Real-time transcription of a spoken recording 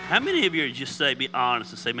How many of you just be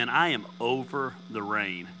honest and say, man, I am over the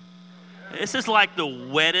rain? This is like the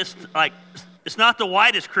wettest, it's not the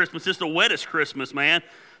whitest Christmas, it's the wettest Christmas, man.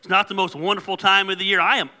 It's not the most wonderful time of the year.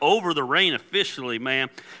 I am over the rain officially, man.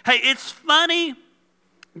 Hey, it's funny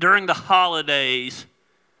during the holidays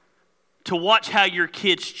to watch how your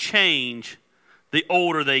kids change the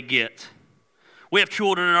older they get. We have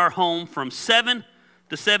children in our home from 7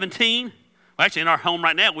 to 17. Well, actually, in our home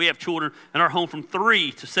right now, we have children in our home from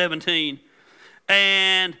 3 to 17.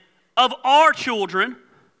 And of our children,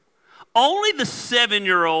 only the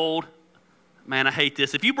 7-year-old, man, I hate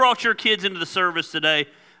this. If you brought your kids into the service today,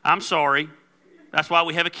 I'm sorry. That's why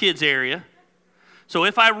we have a kids area. So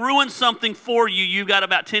if I ruin something for you, you've got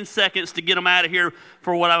about 10 seconds to get them out of here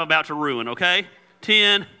for what I'm about to ruin, okay?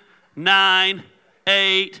 10, 9,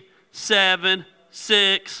 8, 7,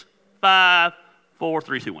 6, 5, 4,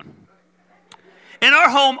 3, 2, 1. In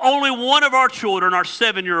our home, only one of our children, our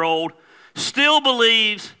 7-year-old, still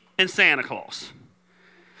believes in Santa Claus.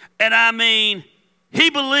 And I mean,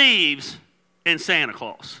 he believes in Santa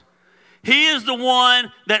Claus. He is the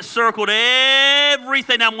one that circled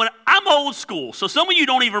everything. Now, I'm old school, so some of you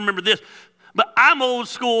don't even remember this, but I'm old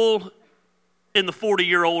school in the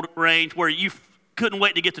 40-year-old range where you couldn't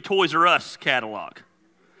wait to get the Toys R Us catalog.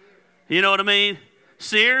 You know what I mean?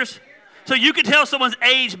 Sears. So you could tell someone's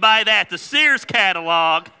age by that. The Sears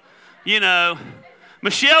catalog, you know.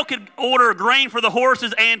 Michelle could order grain for the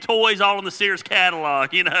horses and toys all in the Sears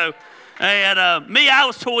catalog, you know. And me, I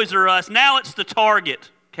was Toys R Us. Now it's the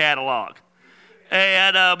Target catalog.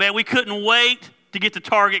 And man, we couldn't wait to get the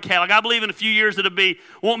Target catalog. I believe in a few years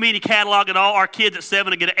won't be any catalog at all. Our kids at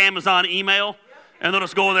 7 will get an Amazon email, and they'll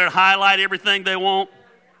just go in there and highlight everything they want.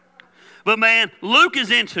 But man, Luke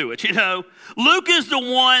is into it, you know. Luke is the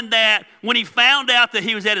one that when he found out that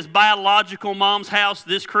he was at his biological mom's house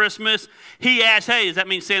this Christmas, he asked, hey, does that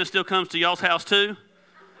mean Santa still comes to y'all's house too?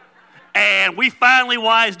 And we finally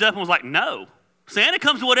wised up and was like, no. Santa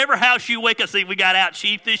comes to whatever house you wake up. See, we got out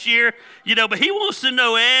cheap this year, you know, but he wants to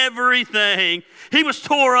know everything. He was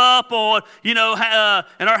tore up on, you know,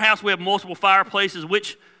 in our house we have multiple fireplaces.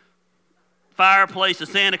 Which fireplace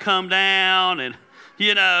does Santa come down? And,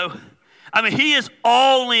 you know, I mean, he is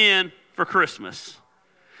all in for Christmas.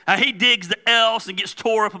 He digs the elves and gets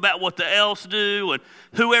tore up about what the elves do, and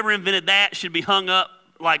whoever invented that should be hung up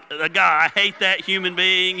like a guy. I hate that human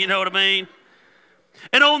being, you know what I mean?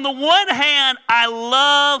 And on the one hand, I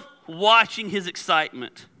love watching his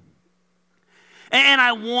excitement. And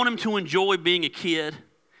I want him to enjoy being a kid.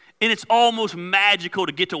 And it's almost magical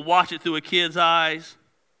to get to watch it through a kid's eyes.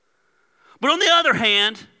 But on the other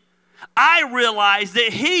hand, I realize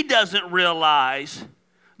that he doesn't realize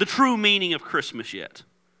the true meaning of Christmas yet.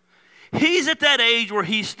 He's at that age where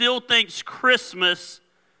he still thinks Christmas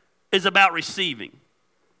is about receiving.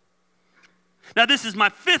 Now, this is my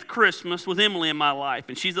 5th Christmas with Emily in my life,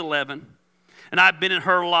 and she's 11. And I've been in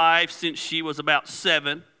her life since she was about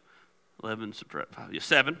 7. 11 subtract 5,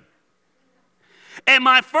 7. And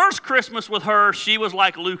my first Christmas with her, she was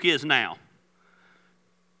like Luke is now.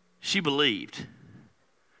 She believed,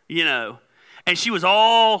 you know, and she was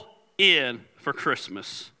all in for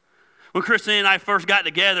Christmas. When Christine and I first got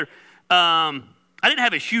together, I didn't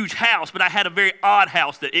have a huge house, but I had a very odd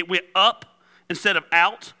house that it went up instead of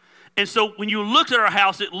out. And so when you looked at our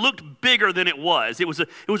house, it looked bigger than it was. It was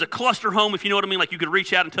a cluster home, if you know what I mean, like you could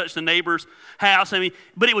reach out and touch the neighbor's house. I mean,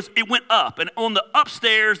 but it went up. And on the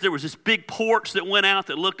upstairs, there was this big porch that went out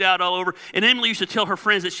that looked out all over. And Emily used to tell her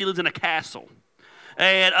friends that she lived in a castle.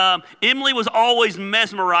 And Emily was always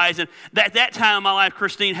mesmerized. And at that time in my life,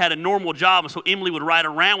 Christine had a normal job. And so Emily would ride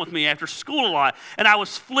around with me after school a lot. And I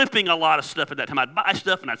was flipping a lot of stuff at that time. I'd buy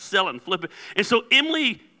stuff and I'd sell it and flip it. And so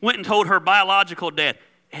Emily went and told her biological dad,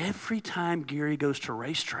 every time Gary goes to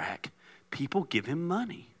racetrack, people give him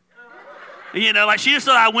money. You know, like she just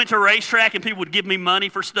thought I went to racetrack and people would give me money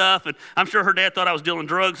for stuff. And I'm sure her dad thought I was dealing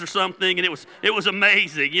drugs or something. And it was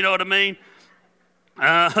amazing. You know what I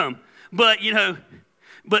mean? But, you know,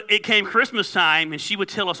 it came Christmas time and she would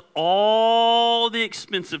tell us all the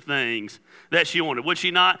expensive things that she wanted. Would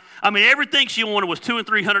she not? I mean, everything she wanted was $200 and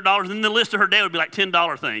 $300. And then the list of her dad would be like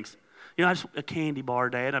 $10 things. You know, I just a candy bar,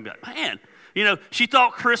 Dad. I'd be like, man. You know, she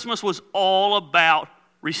thought Christmas was all about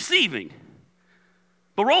receiving.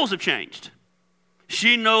 But roles have changed.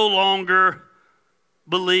 She no longer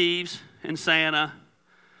believes in Santa.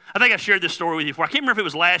 I think I shared this story with you before. I can't remember if it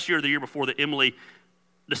was last year or the year before that Emily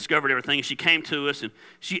discovered everything. And she came to us and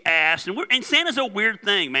she asked. And Santa's a weird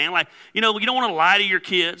thing, man. Like, you know, you don't want to lie to your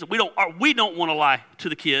kids. We don't want to lie to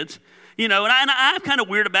the kids. You know, and I'm kind of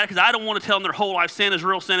weird about it because I don't want to tell them their whole life, Santa's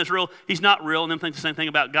real, he's not real, and them think the same thing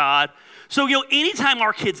about God. So, you know, anytime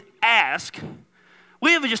our kids ask,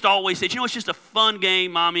 we have just always said, you know, it's just a fun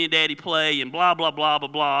game Mommy and Daddy play and blah, blah, blah, blah,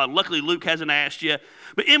 blah. And luckily, Luke hasn't asked yet.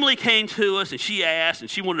 But Emily came to us and she asked and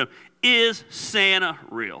she wanted to know, is Santa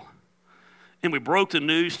real? And we broke the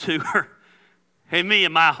news to her. And me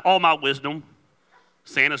and all my wisdom,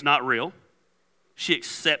 Santa's not real. She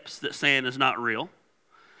accepts that Santa's not real.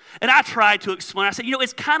 And I tried to explain. I said, you know,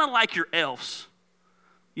 it's kind of like your elves.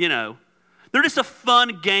 You know, they're just a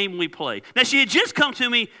fun game we play. Now, she had just come to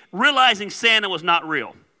me realizing Santa was not real.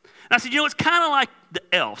 And I said, you know, it's kind of like the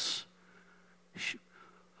elves.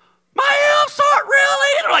 My elves aren't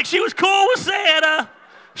real either. Like, she was cool with Santa.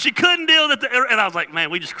 She couldn't deal with it. And I was like,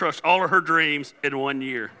 man, we just crushed all of her dreams in 1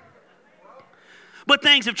 year. But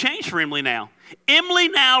things have changed for Emily now. Emily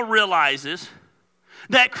now realizes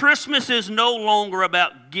that Christmas is no longer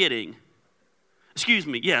about getting.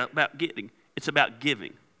 About getting. It's about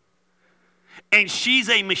giving. And she's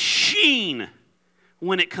a machine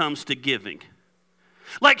when it comes to giving.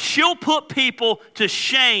 Like, she'll put people to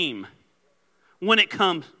shame when it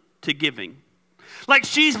comes to giving. Like,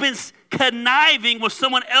 she's been conniving with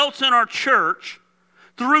someone else in our church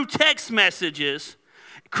through text messages,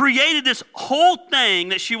 created this whole thing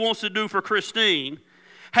that she wants to do for Christine,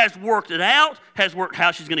 has worked it out, has worked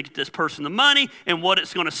how she's going to get this person the money and what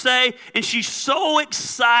it's going to say. And she's so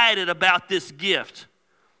excited about this gift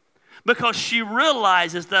because she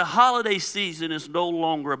realizes the holiday season is no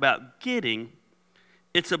longer about getting,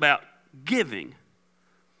 it's about giving.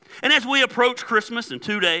 And as we approach Christmas in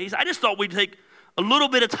 2 days, I just thought we'd take a little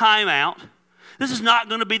bit of time out. This is not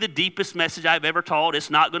going to be the deepest message I've ever taught. It's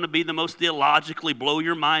not going to be the most theologically blow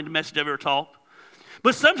your mind message I've ever taught.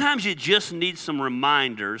 But sometimes you just need some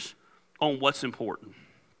reminders on what's important.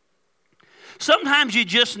 Sometimes you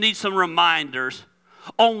just need some reminders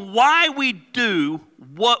on why we do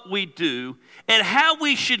what we do and how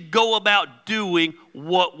we should go about doing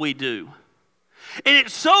what we do. And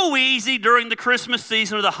it's so easy during the Christmas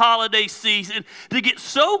season or the holiday season to get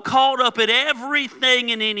so caught up in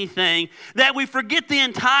everything and anything that we forget the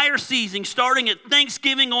entire season, starting at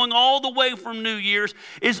Thanksgiving, going all the way from New Year's,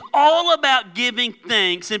 is all about giving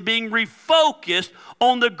thanks and being refocused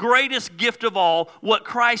on the greatest gift of all, what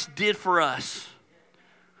Christ did for us.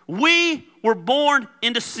 We were born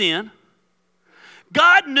into sin.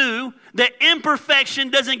 God knew that imperfection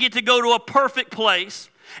doesn't get to go to a perfect place.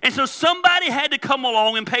 And so somebody had to come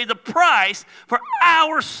along and pay the price for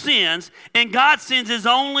our sins. And God sends his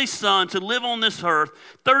only son to live on this earth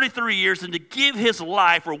 33 years and to give his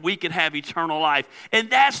life where we can have eternal life. And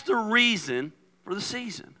that's the reason for the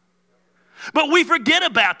season. But we forget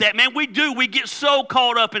about that, man. We do. We get so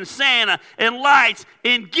caught up in Santa and lights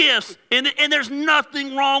and gifts. And there's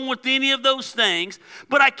nothing wrong with any of those things.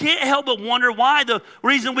 But I can't help but wonder why the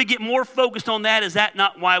reason we get more focused on that is that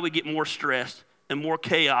not why we get more stressed and more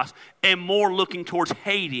chaos, and more looking towards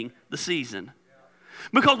hating the season.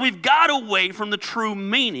 Because we've got away from the true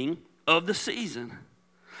meaning of the season.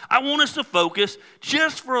 I want us to focus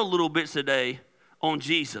just for a little bit today on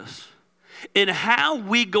Jesus and how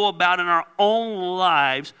we go about in our own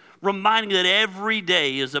lives, reminding that every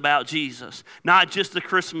day is about Jesus, not just the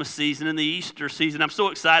Christmas season and the Easter season. I'm so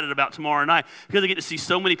excited about tomorrow night because I get to see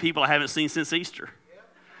so many people I haven't seen since Easter.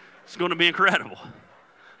 It's going to be incredible,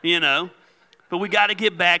 you know. But we got to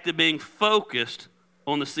get back to being focused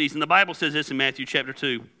on the season. The Bible says this in Matthew chapter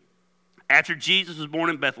 2. After Jesus was born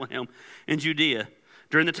in Bethlehem in Judea,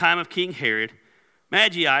 during the time of King Herod,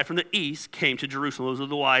 Magi from the east came to Jerusalem. Those are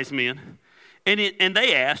the wise men. And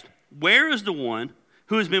they asked, where is the one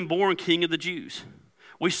who has been born King of the Jews?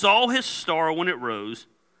 We saw his star when it rose,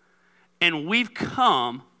 and we've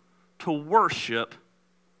come to worship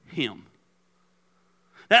him.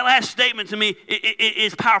 That last statement to me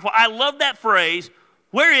is powerful. I love that phrase.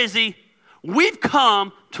 Where is he? We've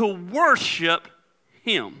come to worship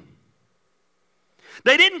him.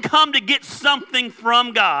 They didn't come to get something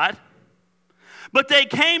from God, but they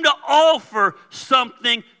came to offer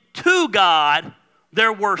something to God,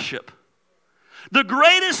 their worship. The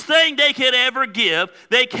greatest thing they could ever give,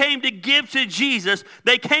 they came to give to Jesus.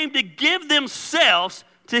 They came to give themselves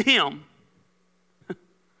to him.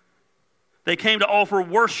 They came to offer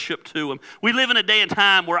worship to him. We live in a day and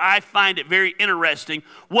time where I find it very interesting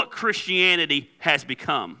what Christianity has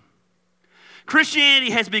become. Christianity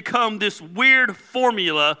has become this weird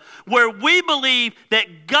formula where we believe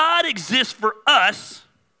that God exists for us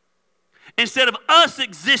instead of us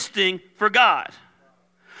existing for God.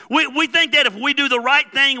 We think that if we do the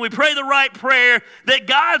right thing, we pray the right prayer, that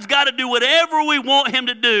God's got to do whatever we want him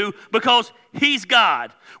to do because he's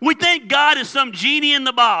God. We think God is some genie in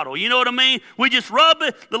the bottle. You know what I mean? We just rub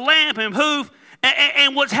the lamp and poof.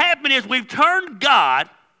 And what's happened is we've turned God,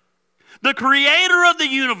 the creator of the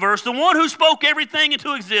universe, the one who spoke everything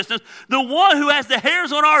into existence, the one who has the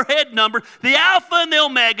hairs on our head numbered, the Alpha and the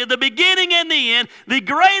Omega, the beginning and the end, the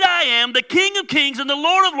great I am, the King of kings and the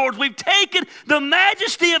Lord of lords. We've taken the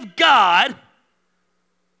majesty of God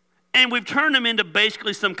and we've turned him into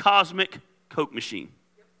basically some cosmic Coke machine.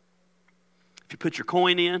 If you put your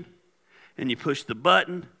coin in and you push the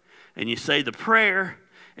button and you say the prayer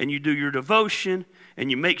and you do your devotion and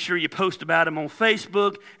you make sure you post about him on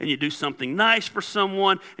Facebook and you do something nice for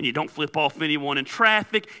someone and you don't flip off anyone in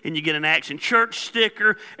traffic and you get an Action Church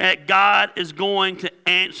sticker, and God is going to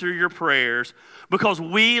answer your prayers because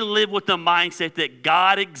we live with the mindset that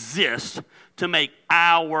God exists to make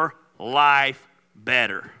our life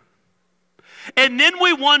better. And then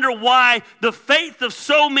we wonder why the faith of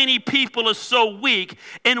so many people is so weak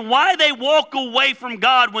and why they walk away from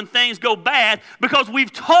God when things go bad, because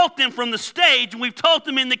we've taught them from the stage and we've taught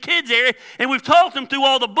them in the kids area and we've taught them through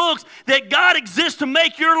all the books that God exists to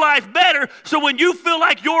make your life better. So when you feel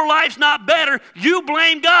like your life's not better, you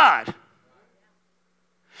blame God.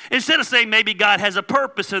 Instead of saying maybe God has a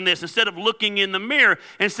purpose in this, instead of looking in the mirror,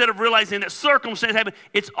 instead of realizing that circumstances happen,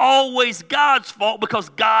 it's always God's fault because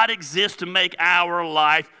God exists to make our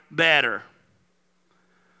life better.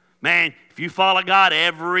 Man, if you follow God,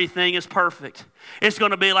 everything is perfect. It's going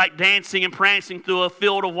to be like dancing and prancing through a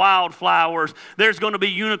field of wildflowers. There's going to be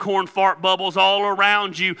unicorn fart bubbles all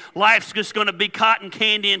around you. Life's just going to be cotton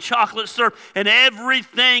candy and chocolate syrup, and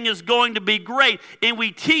everything is going to be great. And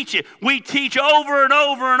we teach it. We teach over and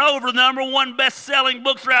over and over. The number one best-selling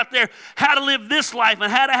books are out there, how to live this life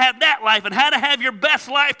and how to have that life and how to have your best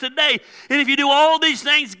life today. And if you do all these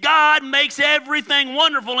things, God makes everything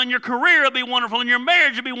wonderful, and your career will be wonderful, and your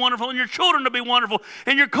marriage will be wonderful, and your children will be wonderful,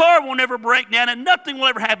 and your car will never break down, and nothing will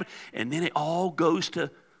ever happen. And then it all goes to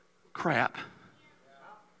crap.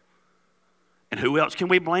 And who else can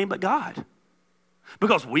we blame but God?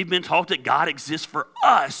 Because we've been taught that God exists for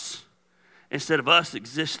us instead of us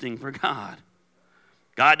existing for God.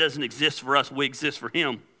 God doesn't exist for us, we exist for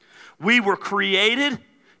him. We were created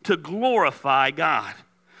to glorify God,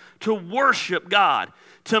 to worship God,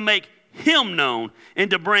 to make him known, and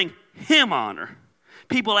to bring him honor.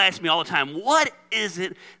 People ask me all the time, what is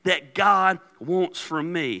it that God wants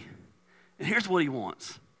from me? And here's what he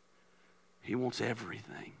wants. He wants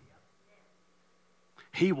everything.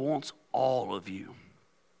 He wants all of you.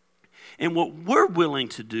 And what we're willing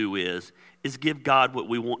to do is give God what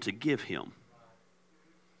we want to give him.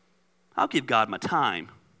 I'll give God my time.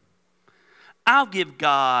 I'll give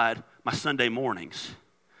God my Sunday mornings.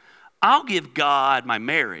 I'll give God my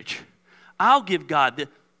marriage. I'll give God this.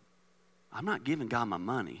 I'm not giving God my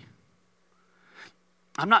money.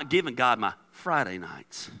 I'm not giving God my Friday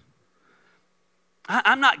nights.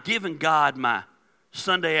 I'm not giving God my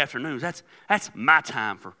Sunday afternoons. That's my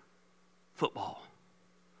time for football.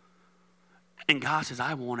 And God says,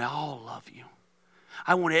 I want all of you.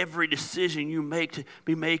 I want every decision you make to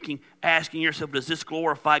be making, asking yourself, does this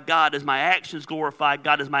glorify God? Does my actions glorify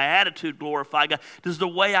God? Does my attitude glorify God? Does the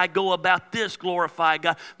way I go about this glorify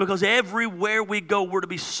God? Because everywhere we go, we're to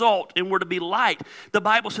be salt and we're to be light. The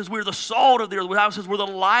Bible says we're the salt of the earth. The Bible says we're the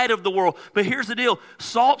light of the world. But here's the deal.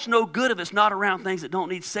 Salt's no good if it's not around things that don't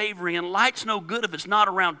need savoring, and light's no good if it's not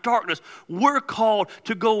around darkness. We're called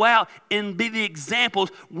to go out and be the examples.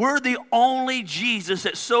 We're the only Jesus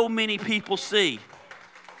that so many people see.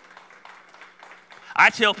 I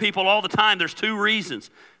tell people all the time there's two reasons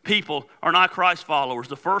people are not Christ followers.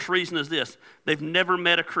 The first reason is this: they've never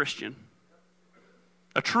met a Christian,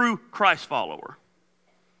 a true Christ follower.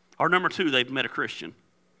 Or number two, they've met a Christian.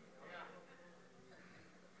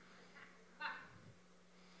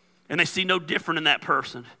 And they see no different in that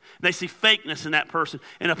person. They see fakeness in that person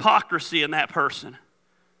and hypocrisy in that person.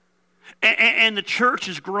 And the church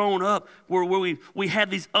has grown up where we have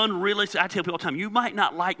these unrealistic, I tell people all the time, you might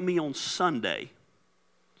not like me on Sunday,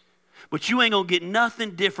 but you ain't going to get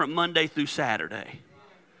nothing different Monday through Saturday.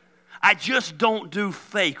 I just don't do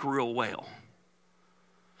fake real well.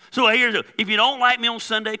 So here's the, if you don't like me on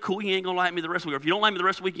Sunday, cool, you ain't going to like me the rest of the week. Or if you don't like me the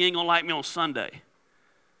rest of the week, you ain't going to like me on Sunday.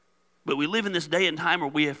 But we live in this day and time where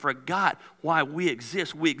we have forgot why we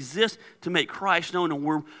exist. We exist to make Christ known,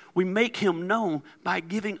 and we make him known by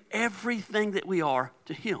giving everything that we are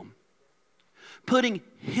to him. Putting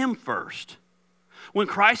him first. When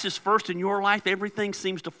Christ is first in your life, everything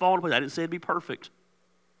seems to fall into place. I didn't say it'd be perfect,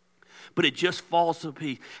 but it just falls to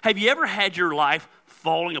pieces. Have you ever had your life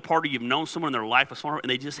falling apart, or you've known someone in their life was falling apart,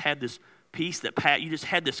 and they just had this peace you just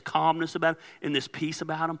had this calmness about them and this peace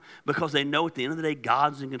about them because they know at the end of the day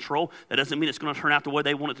God's in control. That doesn't mean it's going to turn out the way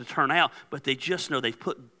they want it to turn out, but they just know they've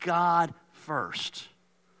put God first.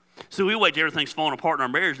 So we wait till everything's falling apart in our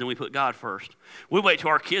marriage, then we put God first. We wait till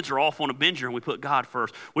our kids are off on a binger and we put God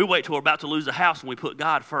first. We wait till we're about to lose a house and we put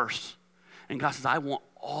God first. And God says, I want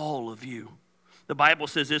all of you. The Bible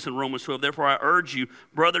says this in Romans 12, therefore I urge you,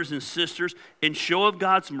 brothers and sisters, in show of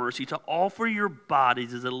God's mercy, to offer your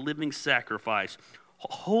bodies as a living sacrifice,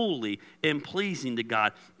 holy and pleasing to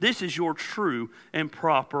God. This is your true and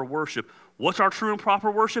proper worship. What's our true and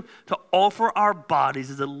proper worship? To offer our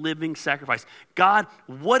bodies as a living sacrifice. God,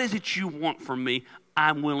 what is it you want from me?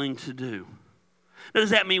 I'm willing to do. Now,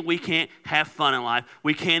 does that mean we can't have fun in life?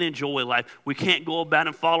 We can't enjoy life? We can't go about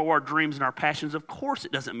and follow our dreams and our passions? Of course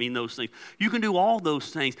it doesn't mean those things. You can do all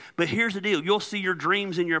those things, but here's the deal. You'll see your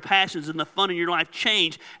dreams and your passions and the fun in your life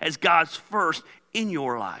change as God's first in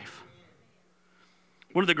your life.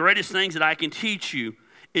 One of the greatest things that I can teach you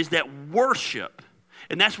is that worship,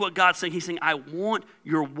 and that's what God's saying. He's saying, I want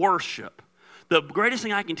your worship. The greatest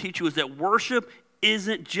thing I can teach you is that worship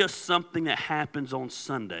isn't just something that happens on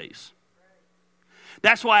Sundays.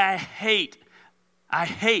 That's why I hate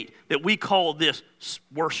that we call this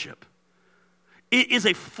worship. It is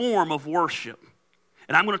a form of worship.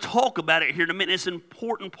 And I'm going to talk about it here in a minute. It's an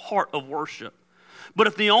important part of worship. But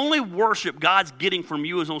if the only worship God's getting from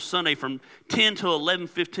you is on Sunday from 10 to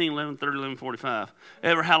 11:15, 11:30, 11:45,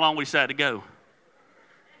 ever how long we decide to go,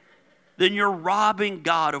 then you're robbing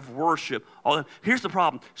God of worship. Here's the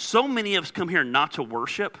problem. So many of us come here not to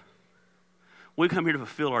worship. We come here to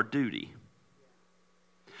fulfill our duty.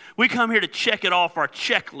 We come here to check it off our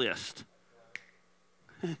checklist.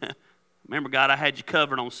 Remember, God, I had you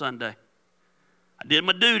covered on Sunday. I did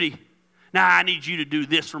my duty. Now I need you to do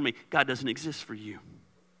this for me. God doesn't exist for you.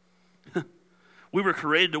 We were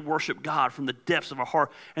created to worship God from the depths of our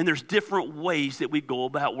heart. And there's different ways that we go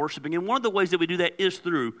about worshiping. And one of the ways that we do that is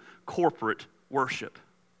through corporate worship.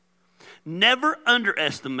 Never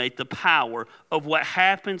underestimate the power of what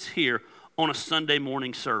happens here on a Sunday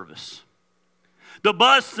morning service. The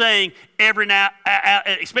buzz thing every now,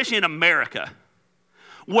 especially in America,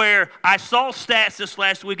 where I saw stats this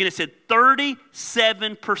last week and it said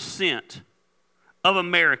 37% of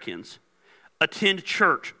Americans attend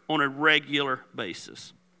church on a regular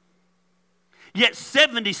basis. Yet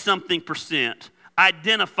 70-something%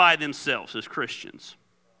 identify themselves as Christians.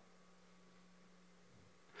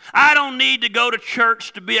 I don't need to go to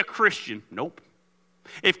church to be a Christian. Nope.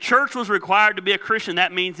 If church was required to be a Christian,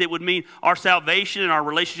 that means it would mean our salvation and our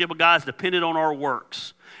relationship with God is dependent on our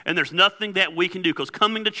works. And there's nothing that we can do because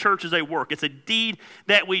coming to church is a work. It's a deed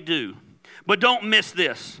that we do. But don't miss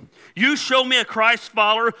this. You show me a Christ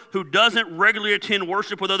follower who doesn't regularly attend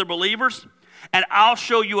worship with other believers, and I'll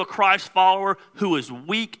show you a Christ follower who is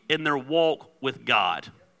weak in their walk with God.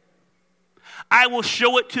 I will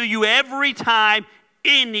show it to you every time,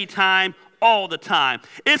 anytime, all the time.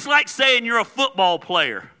 It's like saying you're a football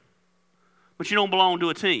player, but you don't belong to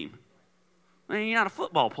a team. Well, you're not a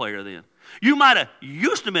football player then. You might have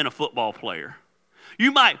used to have been a football player.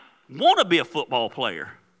 You might want to be a football player.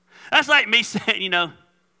 That's like me saying,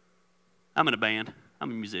 I'm in a band. I'm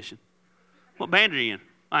a musician. What band are you in?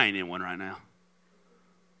 I ain't in one right now.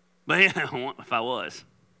 But if I was.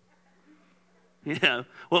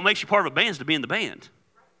 What makes you part of a band is to be in the band.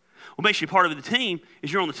 What makes you part of the team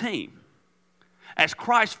is you're on the team. As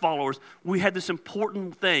Christ followers, we had this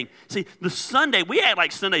important thing. See, the Sunday, we act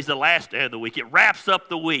like Sunday's the last day of the week. It wraps up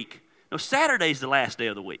the week. No, Saturday's the last day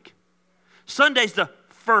of the week. Sunday's the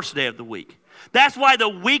first day of the week. That's why the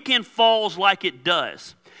weekend falls like it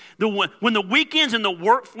does. When the weekends and the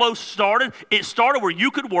workflow started, it started where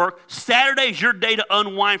you could work. Saturday's your day to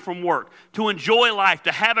unwind from work, to enjoy life,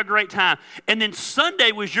 to have a great time. And then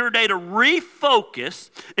Sunday was your day to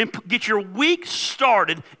refocus and get your week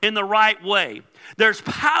started in the right way. There's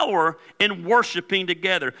power in worshiping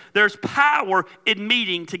together. There's power in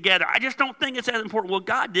meeting together. I just don't think it's as important. Well,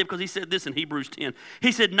 God did because he said this in Hebrews 10.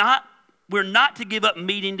 He said, we're not to give up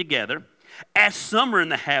meeting together, as some are in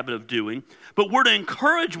the habit of doing, but we're to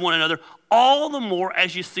encourage one another all the more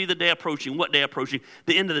as you see the day approaching. What day approaching?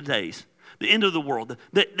 The end of the days, the end of the world,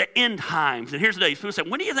 the end times. And here's the day. People say,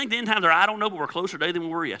 when do you think the end times are? I don't know, but we're closer today than we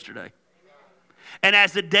were yesterday. And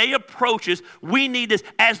as the day approaches, we need this.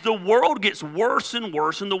 As the world gets worse and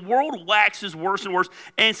worse, and the world waxes worse and worse,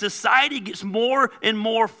 and society gets more and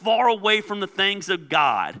more far away from the things of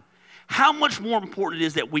God, how much more important it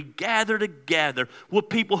is that we gather together with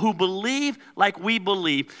people who believe like we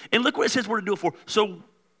believe. And look what it says we're to do it for. So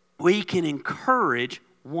we can encourage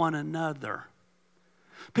one another.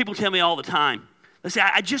 People tell me all the time, they say,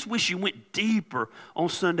 I just wish you went deeper on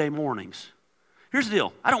Sunday mornings. Here's the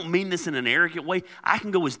deal. I don't mean this in an arrogant way. I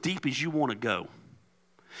can go as deep as you want to go.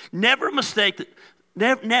 Never mistake the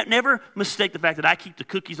fact that I keep the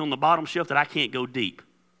cookies on the bottom shelf that I can't go deep.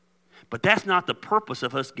 But that's not the purpose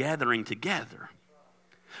of us gathering together.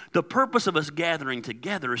 The purpose of us gathering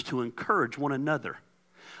together is to encourage one another.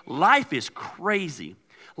 Life is crazy.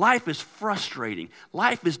 Life is frustrating.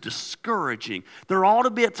 Life is discouraging. There ought to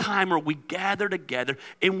be a time where we gather together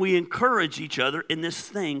and we encourage each other in this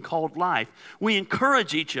thing called life. We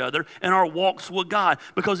encourage each other in our walks with God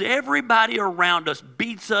because everybody around us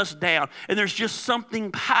beats us down, and there's just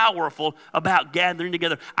something powerful about gathering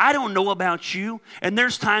together. I don't know about you, and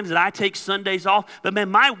there's times that I take Sundays off, but man,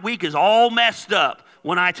 my week is all messed up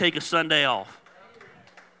when I take a Sunday off.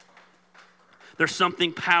 There's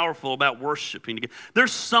something powerful about worshiping together.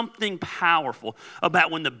 There's something powerful about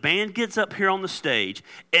when the band gets up here on the stage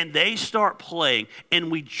and they start playing and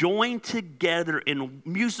we join together in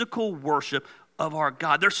musical worship of our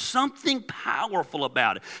God. There's something powerful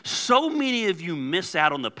about it. So many of you miss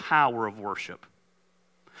out on the power of worship.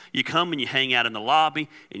 You come and you hang out in the lobby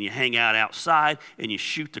and you hang out outside and you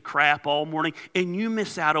shoot the crap all morning and you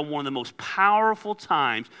miss out on one of the most powerful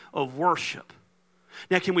times of worship.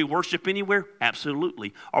 Now, can we worship anywhere?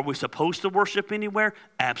 Absolutely. Are we supposed to worship anywhere?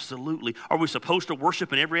 Absolutely. Are we supposed to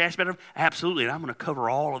worship in every aspect of it? Absolutely. And I'm going to cover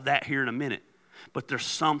all of that here in a minute. But there's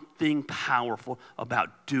something powerful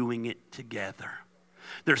about doing it together.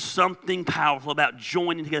 There's something powerful about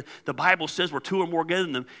joining together. The Bible says where two or more gather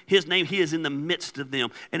in them, His name, He is in the midst of them.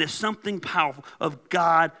 And it's something powerful of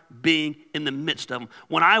God being in the midst of them.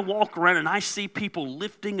 When I walk around and I see people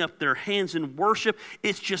lifting up their hands in worship,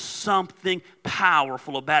 it's just something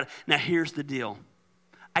powerful about it. Now, here's the deal.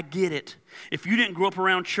 I get it. If you didn't grow up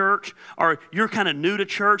around church or you're kind of new to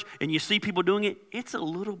church and you see people doing it, it's a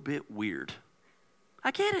little bit weird.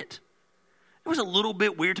 I get it. It was a little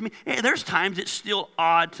bit weird to me. There's times it's still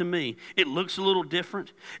odd to me. It looks a little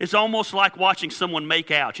different. It's almost like watching someone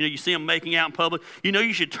make out. You know, you see them making out in public. You know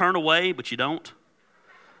you should turn away, but you don't.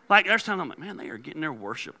 Like, there's times I'm like, man, they are getting their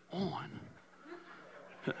worship on.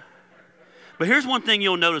 But here's one thing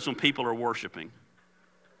you'll notice when people are worshiping.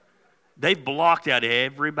 They've blocked out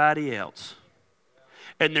everybody else.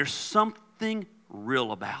 And there's something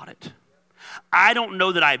real about it. I don't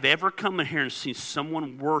know that I've ever come in here and seen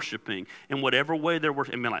someone worshiping in whatever way they're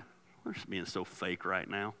worshiping and been like, they're just being so fake right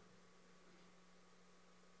now.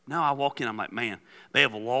 Now I walk in, I'm like, man, they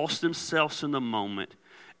have lost themselves in the moment,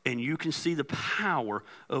 and you can see the power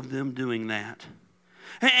of them doing that.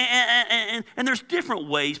 And there's different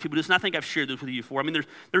ways people do this, and I think I've shared this with you before. I mean,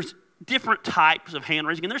 there's different types of hand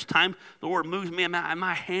raising, and there's times the Lord moves me and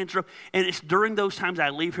my hands are up, and it's during those times I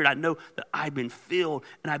leave here and I know that I've been filled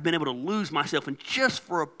and I've been able to lose myself, and just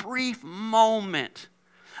for a brief moment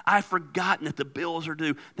I've forgotten that the bills are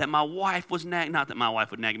due, that my wife was nagging, not that my wife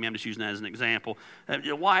would nag me, I'm just using that as an example, that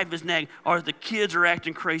the wife is nagging, or the kids are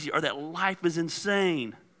acting crazy, or that life is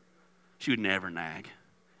insane. She would never nag,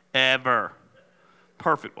 ever.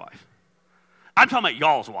 Perfect wife. I'm talking about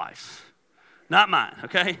y'all's wives, not mine,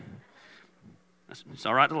 okay? It's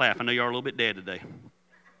all right to laugh. I know you are a little bit dead today.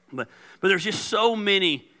 But there's just so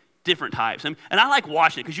many different types. And I like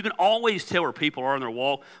watching it because you can always tell where people are in their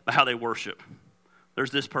walk by how they worship.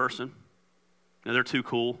 There's this person. You know, they're too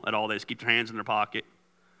cool at all. They just keep their hands in their pocket.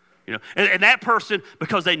 You know, and that person,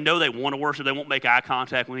 because they know they want to worship, they won't make eye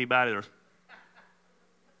contact with anybody.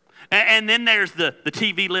 And then there's the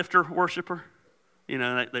TV lifter worshiper. You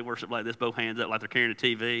know, they worship like this, both hands up like they're carrying a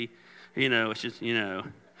TV. You know, it's just, you know.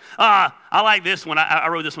 I like this one. I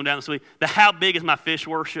wrote this one down this week. The how big is my fish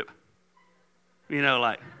worship? You know,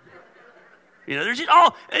 like, you know, there's just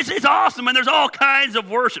it's awesome, and there's all kinds of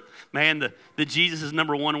worship. Man, the Jesus is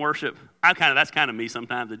number one worship. That's kind of me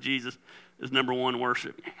sometimes. The Jesus is number one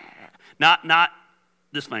worship. Not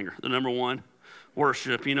this finger, the number one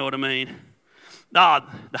worship. You know what I mean? The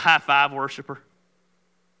high five worshiper.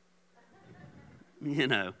 You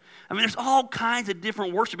know, I mean, there's all kinds of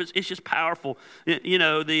different worship. It's just powerful. You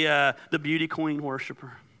know, the beauty queen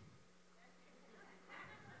worshiper,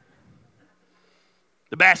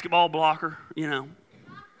 the basketball blocker. You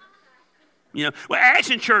know. Well,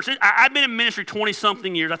 Action Church. I've been in ministry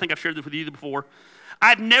 20-something years. I think I've shared this with you before.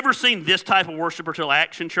 I've never seen this type of worshiper till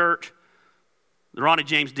Action Church, the Ronnie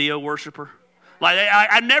James Dio worshiper. Like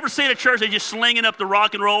I've never seen a church that just slinging up the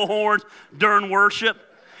rock and roll horns during worship.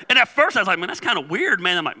 And at first I was like, man, that's kind of weird,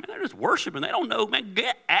 man. I'm like, man, they're just worshiping. They don't know, man.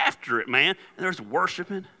 Get after it, man. And they're just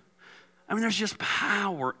worshiping. I mean, there's just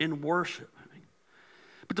power in worship.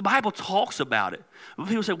 But the Bible talks about it.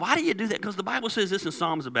 People say, why do you do that? Because the Bible says this in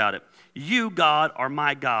Psalms about it. You, God, are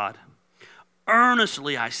my God.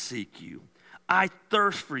 Earnestly I seek you. I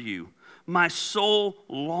thirst for you. My soul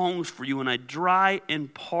longs for you in a dry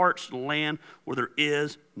and parched land where there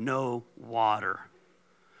is no water.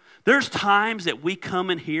 There's times that we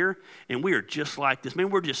come in here and we are just like this.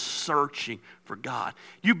 Man, we're just searching for God.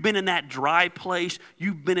 You've been in that dry place.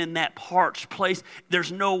 You've been in that parched place.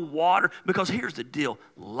 There's no water. Because here's the deal.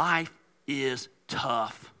 Life is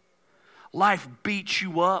tough. Life beats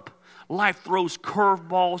you up. Life throws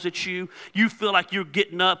curveballs at you. You feel like you're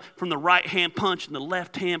getting up from the right-hand punch and the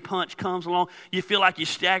left-hand punch comes along. You feel like you're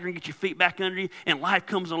staggering, get your feet back under you, and life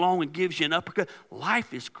comes along and gives you an uppercut.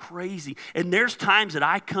 Life is crazy. And there's times that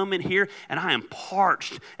I come in here and I am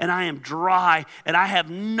parched and I am dry and I have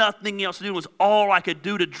nothing else to do. It was all I could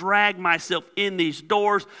do to drag myself in these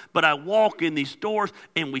doors. But I walk in these doors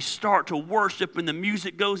and we start to worship and the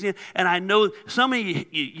music goes in. And I know some of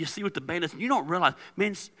you see what the band is. You don't realize,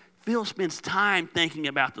 man, Phil spends time thinking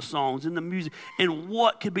about the songs and the music and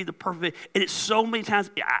what could be the perfect. And it's so many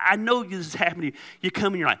times, I know this is happening to you. You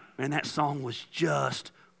come and you're like, man, that song was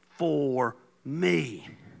just for me.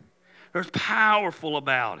 There's powerful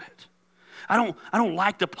about it. I don't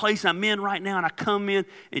like the place I'm in right now, and I come in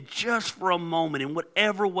and just for a moment, in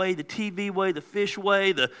whatever way, the TV way, the fish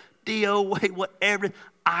way, the DO way, whatever,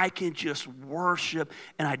 I can just worship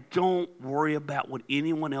and I don't worry about what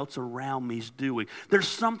anyone else around me is doing. There's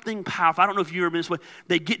something powerful. I don't know if you've ever been this way.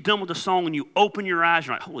 They get done with the song and you open your eyes and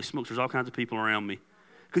you're like, holy smokes, there's all kinds of people around me.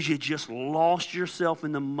 Because you just lost yourself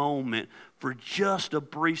in the moment for just a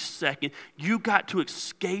brief second. You got to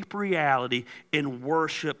escape reality and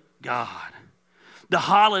worship God. The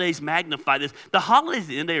holidays magnify this. The holidays at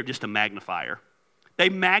the end of the day are just a magnifier. They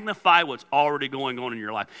magnify what's already going on in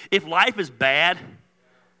your life. If life is bad,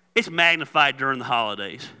 it's magnified during the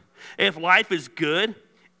holidays. If life is good,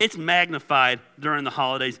 it's magnified during the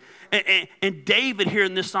holidays. And David here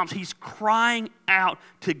in this Psalms, he's crying out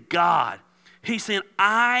to God. He's saying,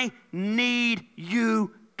 I need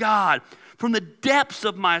you, God. From the depths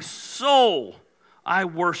of my soul, I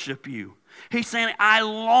worship you. He's saying, I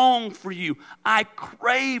long for you. I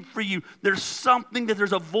crave for you. There's something that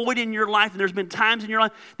there's a void in your life, and there's been times in your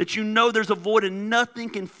life that you know there's a void and nothing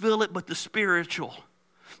can fill it but the spiritual.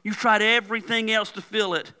 You've tried everything else to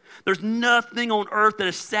fill it. There's nothing on earth that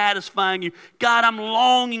is satisfying you. God, I'm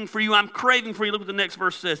longing for you. I'm craving for you. Look what the next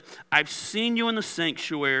verse says. I've seen you in the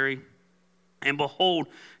sanctuary, and behold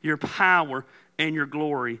your power and your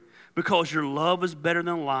glory. Because your love is better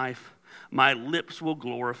than life, my lips will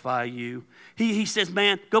glorify you. He says,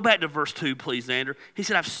 man, go back to verse 2, please, Andrew. He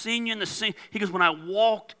said, I've seen you in the sanctuary. He goes, when I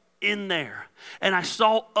walked in there and I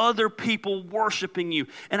saw other people worshiping you,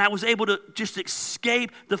 and I was able to just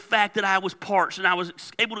escape the fact that I was parched, and I was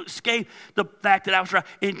able to escape the fact that I was dry.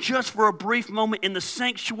 And just for a brief moment in the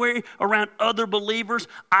sanctuary around other believers,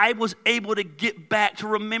 I was able to get back to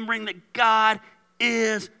remembering that God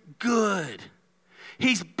is good.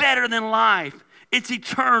 He's better than life. It's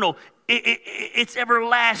eternal. It's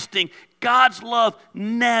everlasting. God's love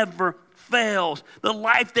never fails. The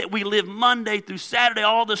life that we live Monday through Saturday,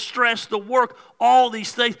 all the stress, the work, all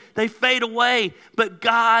these things, they fade away. But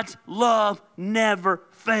God's love never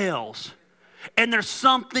fails. And there's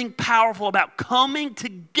something powerful about coming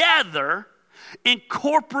together in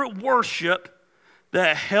corporate worship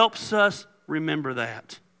that helps us remember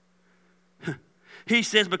that. He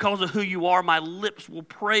says, because of who you are, my lips will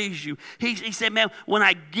praise you. He said, man, when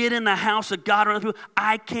I get in the house of God,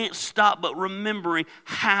 I can't stop but remembering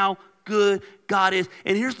how good God is.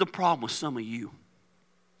 And here's the problem with some of you.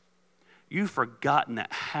 You've forgotten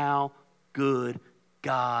that how good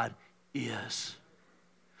God is.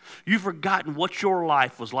 You've forgotten what your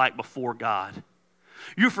life was like before God.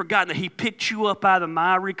 You've forgotten that he picked you up out of the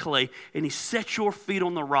miry clay and he set your feet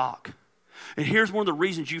on the rock. And here's one of the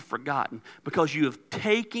reasons you've forgotten. Because you have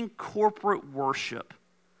taken corporate worship.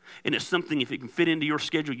 And it's something, if it can fit into your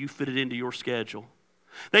schedule, you fit it into your schedule.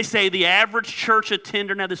 They say the average church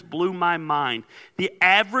attender, now this blew my mind. The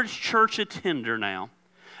average church attender now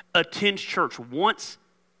attends church once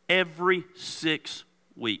every 6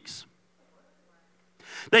 weeks.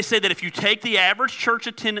 They say that if you take the average church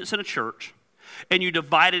attendance in a church and you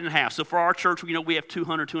divide it in half. So for our church, we have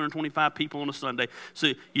 200, 225 people on a Sunday.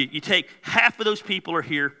 So you take half of those people are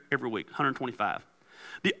here every week, 125.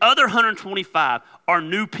 The other 125 are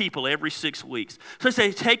new people every 6 weeks. So they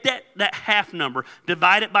say take that half number,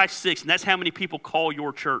 divide it by 6, and that's how many people call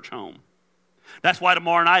your church home. That's why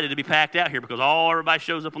tomorrow night it'll be packed out here, because everybody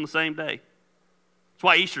shows up on the same day.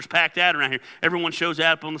 That's why Easter's packed out around here. Everyone shows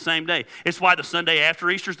up on the same day. It's why the Sunday after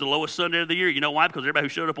Easter is the lowest Sunday of the year. You know why? Because everybody who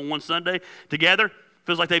showed up on one Sunday together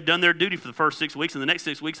feels like they've done their duty for the first 6 weeks, and the next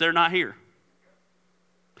 6 weeks they're not here.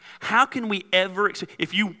 How can we ever,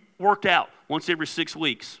 if you worked out once every 6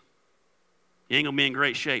 weeks, you ain't going to be in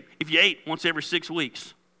great shape. If you ate once every 6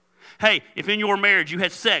 weeks. Hey, if in your marriage you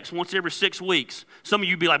had sex once every 6 weeks, some of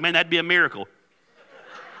you would be like, man, that'd be a miracle.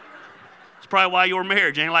 It's probably why your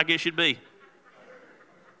marriage ain't like it should be.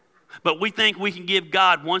 But we think we can give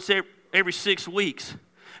God once every 6 weeks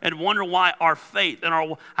and wonder why our faith and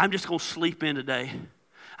I'm just going to sleep in today.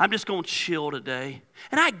 I'm just going to chill today.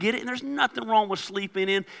 And I get it, and there's nothing wrong with sleeping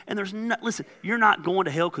in. And listen, you're not going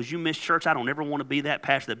to hell because you missed church. I don't ever want to be that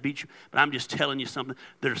pastor that beats you. But I'm just telling you something.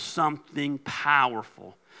 There's something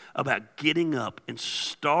powerful about getting up and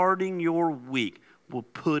starting your week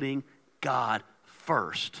with putting God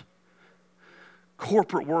first.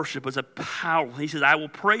 Corporate worship is a powerful. He says, I will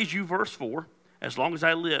praise you, verse 4, as long as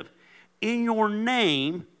I live. In your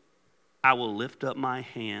name, I will lift up my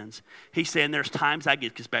hands. He's saying there's times I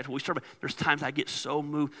get, because back to what we started, there's times I get so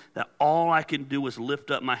moved that all I can do is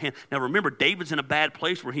lift up my hand. Now remember, David's in a bad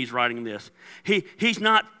place where he's writing this. He's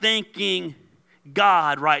not thanking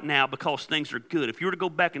God right now because things are good. If you were to go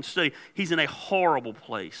back and study, he's in a horrible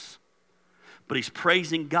place. But he's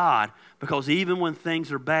praising God because even when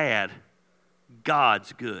things are bad,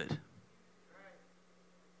 God's good.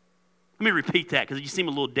 Let me repeat that because you seem a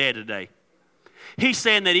little dead today. He's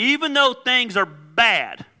saying that even though things are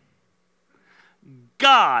bad,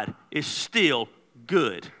 God is still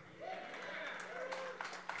good.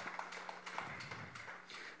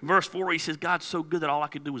 In verse 4, he says, God's so good that all I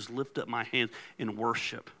could do was lift up my hands in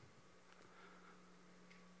worship.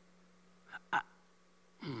 I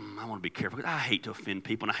want to be careful because I hate to offend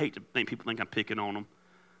people, and I hate to think people think I'm picking on them.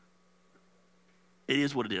 It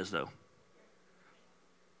is what it is, though.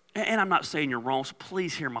 And I'm not saying you're wrong, so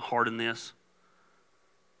please hear my heart in this.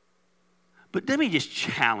 But let me just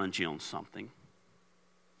challenge you on something.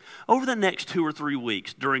 Over the next 2 or 3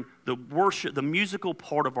 weeks, during the worship, the musical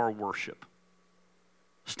part of our worship,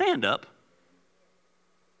 stand up.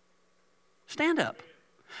 Stand up.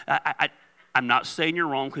 I'm not saying you're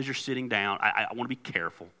wrong because you're sitting down. I want to be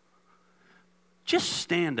careful. Just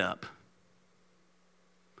stand up.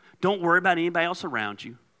 Don't worry about anybody else around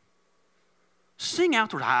you. Sing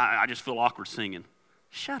out. I just feel awkward singing.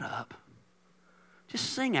 Shut up.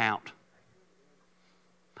 Just sing out.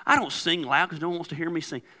 I don't sing loud because no one wants to hear me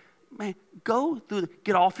sing. Man,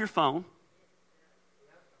 get off your phone.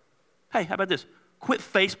 Hey, how about this? Quit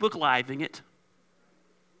Facebook Living it.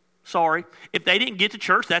 Sorry. If they didn't get to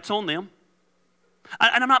church, that's on them.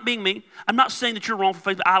 And I'm not being mean. I'm not saying that you're wrong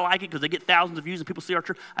for Facebook. I like it because they get thousands of views and people see our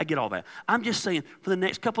church. I get all that. I'm just saying for the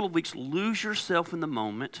next couple of weeks, lose yourself in the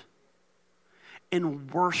moment and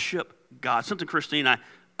worship God. Something Christine and I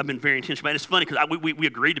have been very intentional about. It's funny because we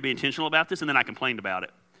agreed to be intentional about this and then I complained about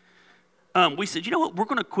it. We said, you know what? We're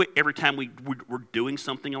going to quit every time we're doing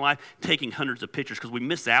something in life, taking hundreds of pictures because we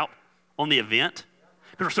miss out on the event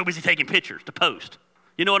because we're so busy taking pictures to post.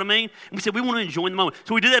 You know what I mean? And we said we want to enjoy the moment.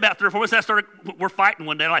 So we did that about 3 or 4 months. And we're fighting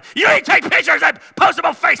one day. Like, you ain't take pictures and post them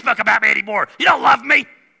on Facebook about me anymore. You don't love me.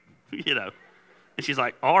 You know. And she's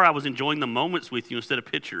like, or I was enjoying the moments with you instead of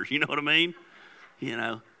pictures. You know what I mean? You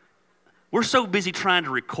know. We're so busy trying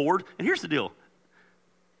to record. And here's the deal.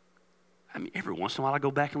 I mean, every once in a while I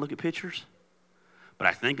go back and look at pictures. But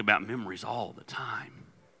I think about memories all the time.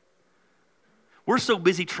 We're so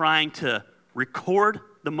busy trying to record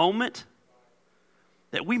the moment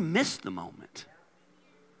that we miss the moment.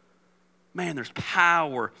 Man, there's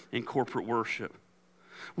power in corporate worship.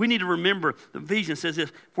 We need to remember, the Ephesians says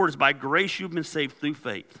this, for it is by grace you've been saved through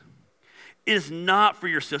faith. It is not for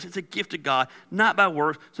yourselves. It's a gift of God, not by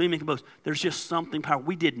works, so you make a boast. There's just something powerful.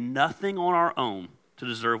 We did nothing on our own to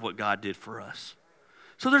deserve what God did for us.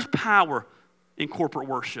 So there's power in corporate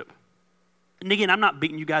worship. And again, I'm not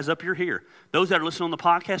beating you guys up. You're here. Those that are listening on the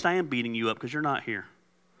podcast, I am beating you up because you're not here.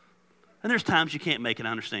 And there's times you can't make it,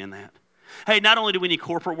 I understand that. Hey, not only do we need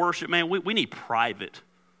corporate worship, man, we need private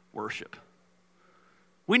worship.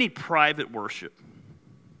 We need private worship.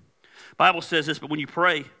 Bible says this, but when you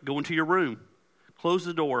pray, go into your room, close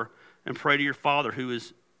the door, and pray to your Father who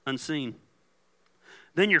is unseen.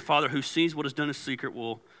 Then your Father who sees what is done in secret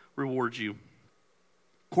will reward you.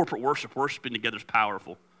 Corporate worship, worshiping together is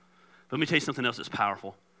powerful. But let me tell you something else that's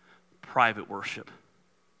powerful. Private worship.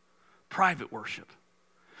 Private worship.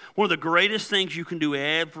 One of the greatest things you can do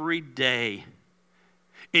every day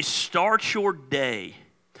is start your day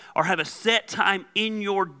or have a set time in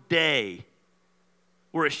your day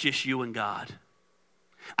where it's just you and God.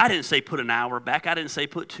 I didn't say put an hour back. I didn't say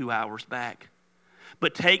put 2 hours back.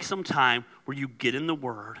 But take some time where you get in the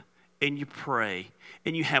Word and you pray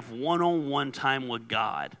and you have one-on-one time with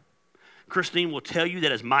God. Christine will tell you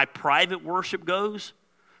that as my private worship goes,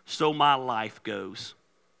 so my life goes.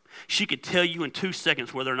 She could tell you in 2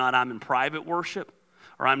 seconds whether or not I'm in private worship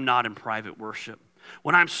or I'm not in private worship.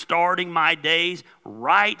 When I'm starting my days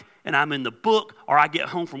right and I'm in the book, or I get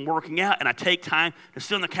home from working out and I take time to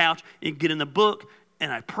sit on the couch and get in the book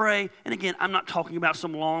and I pray. And again, I'm not talking about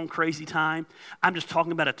some long, crazy time. I'm just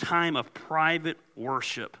talking about a time of private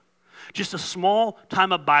worship. Just a small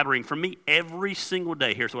time of Bible reading. For me, every single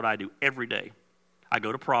day, here's what I do every day. I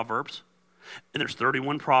go to Proverbs, and there's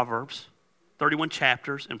 31 Proverbs, 31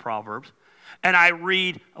 chapters in Proverbs, and I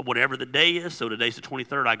read whatever the day is. So today's the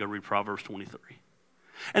 23rd, I go read Proverbs 23.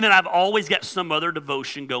 And then I've always got some other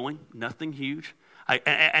devotion going, nothing huge.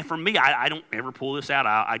 And for me, I don't ever pull this out.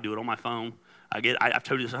 I do it on my phone. I've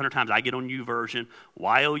told you this 100 times. I get on YouVersion,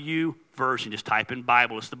 YOU version. Just type in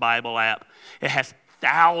Bible. It's the Bible app. It has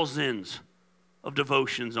thousands of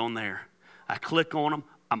devotions on there. I click on them.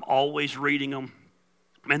 I'm always reading them.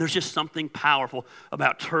 Man, there's just something powerful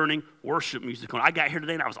about turning worship music on. I got here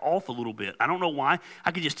today and I was off a little bit. I don't know why.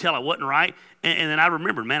 I could just tell I wasn't right. And then I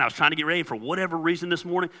remembered, man, I was trying to get ready. For whatever reason this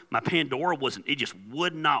morning, my Pandora it just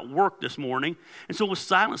would not work this morning. And so it was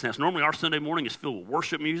silence now. So normally our Sunday morning is filled with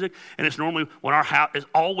worship music. And it's normally when our house is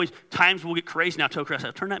always, times we'll get crazy. Now I told Chris,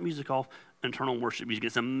 turn that music off and turn on worship music.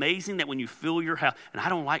 It's amazing that when you fill your house, and I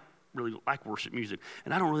don't really like worship music,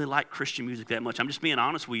 and I don't really like Christian music that much. I'm just being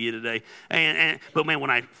honest with you today. But man, when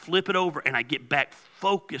I flip it over and I get back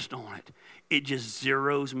focused on it, it just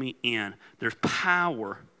zeroes me in. There's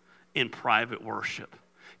power in private worship.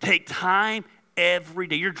 Take time every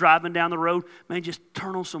day. You're driving down the road, man, just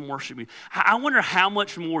turn on some worship music. I wonder how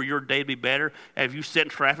much more your day would be better if you sat in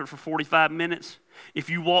traffic for 45 minutes. If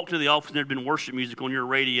you walked to the office and there'd been worship music on your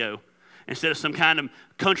radio, instead of some kind of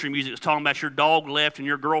country music that's talking about your dog left and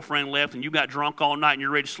your girlfriend left and you got drunk all night and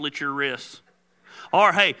you're ready to slit your wrists.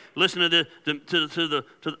 Or, hey, listen to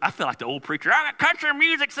I feel like the old preacher, country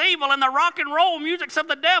music's evil and the rock and roll music's of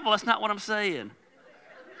the devil. That's not what I'm saying.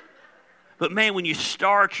 But, man, when you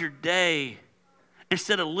start your day,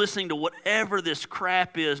 instead of listening to whatever this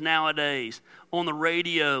crap is nowadays on the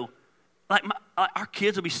radio, like our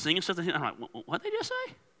kids will be singing stuff. I'm like, what did they just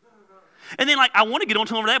say? And then, I want to get on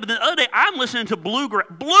to them over that, but then the other day, I'm listening to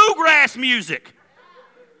bluegrass music.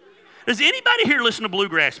 Does anybody here listen to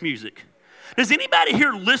bluegrass music? Does anybody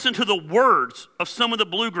here listen to the words of some of the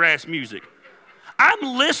bluegrass music? I'm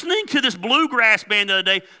listening to this bluegrass band the other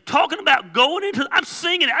day talking about I'm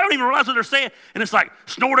singing it. I don't even realize what they're saying. And it's like,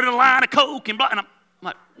 snorted a line of coke and blah. And I'm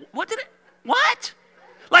like, what?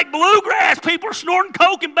 Like bluegrass people are snorting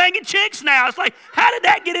coke and banging chicks now. It's like, how did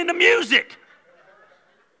that get into music?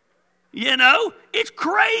 You know, it's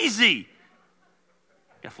crazy.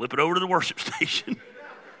 Got to flip it over to the worship station.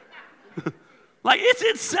 It's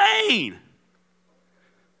insane.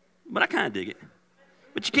 But I kind of dig it.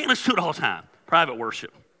 But you can't listen to it all the time. Private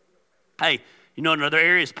worship. Hey, another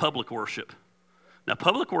area is public worship. Now,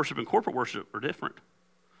 public worship and corporate worship are different.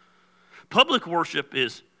 Public worship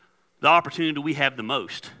is the opportunity we have the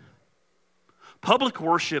most. Public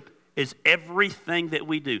worship is everything that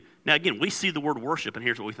we do. Now, again, we see the word worship, and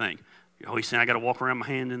here's what we think. You're always saying, I got to walk around my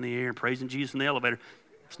hand in the air and praising Jesus in the elevator.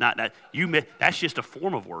 It's not that. That's just a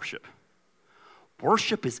form of worship.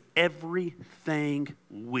 Worship is everything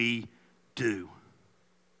we do.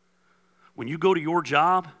 When you go to your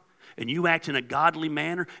job and you act in a godly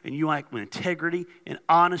manner and you act with integrity and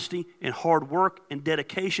honesty and hard work and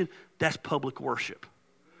dedication, that's public worship.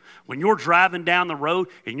 When you're driving down the road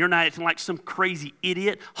and you're not acting like some crazy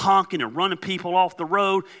idiot, honking and running people off the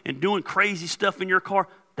road and doing crazy stuff in your car,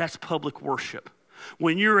 that's public worship.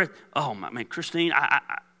 When you're Christine, I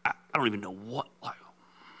don't even know what.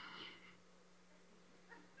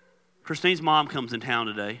 Christine's mom comes in town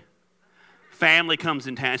today. Family comes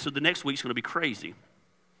in town, so the next week's going to be crazy.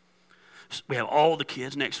 We have all the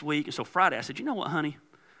kids next week, and so Friday I said, you know what, honey?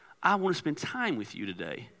 I want to spend time with you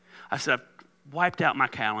today. I said, I've wiped out my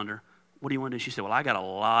calendar. What do you want to do? She said, well, I got a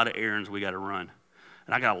lot of errands we got to run,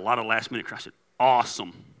 and I got a lot of last-minute crap. I said,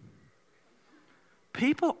 awesome.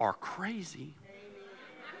 People are crazy.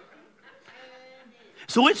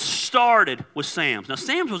 So it started with Sam's. Now,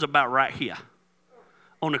 Sam's was about right here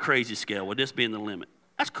on the crazy scale, with this being the limit.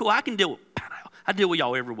 That's cool. I can deal with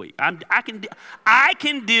y'all every week. I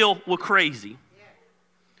can deal with crazy.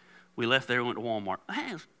 We left there and went to Walmart.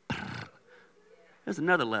 There's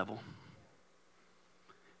another level.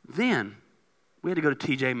 Then we had to go to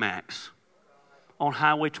TJ Maxx on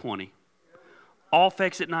Highway 20, off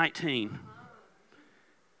exit 19.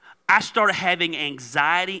 I started having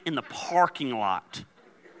anxiety in the parking lot.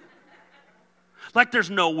 Like there's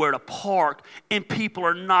nowhere to park, and people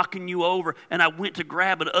are knocking you over. And I went to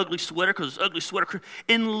grab an ugly sweater because it's an ugly sweater.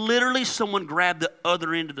 And literally someone grabbed the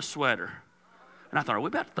other end of the sweater. And I thought, are we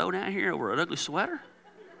about to throw down here over an ugly sweater?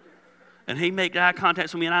 And he made eye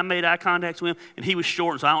contact with me, and I made eye contact with him. And he was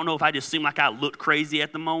short, so I don't know if I just seemed like I looked crazy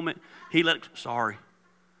at the moment. He let it, sorry.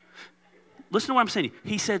 Listen to what I'm saying.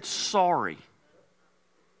 He said sorry.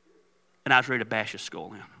 And I was ready to bash his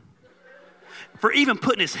skull in. For even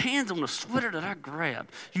putting his hands on the sweater that I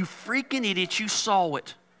grabbed. You freaking idiot, you saw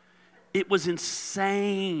it. It was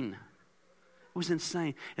insane. It was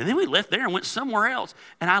insane. And then we left there and went somewhere else.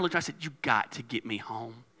 And I looked, I said, you got to get me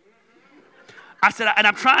home. I said, and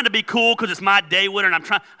I'm trying to be cool because it's my day with her, and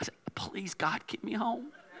I said, please, God, get me home.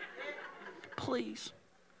 Please.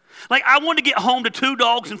 Like, I wanted to get home to 2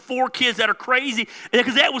 dogs and 4 kids that are crazy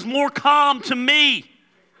because that was more calm to me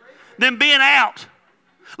than being out.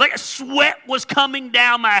 Like, a sweat was coming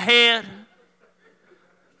down my head.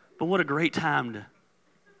 But what a great time to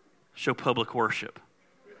show public worship.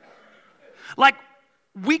 Like,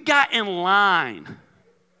 we got in line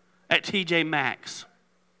at TJ Maxx.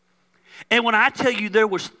 And when I tell you there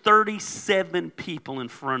was 37 people in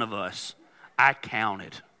front of us, I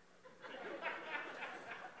counted.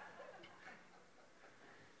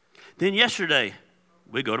 Then yesterday,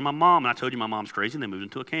 we go to my mom, and I told you my mom's crazy, and they moved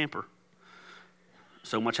into a camper.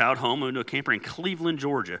 So my child home moved into a camper in Cleveland,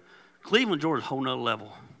 Georgia. Cleveland, Georgia is a whole nother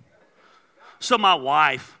level. So my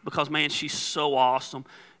wife, because, man, she's so awesome,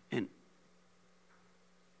 and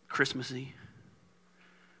Christmassy,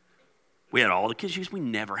 we had all the kids. We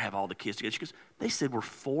never have all the kids together. She goes, they said we're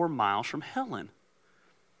 4 miles from Helen.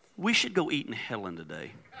 We should go eat in Helen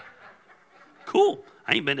today. Cool.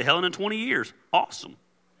 I ain't been to Helen in 20 years. Awesome.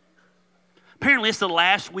 Apparently, it's the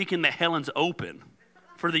last weekend that Helen's open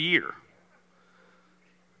for the year.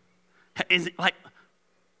 Is it like,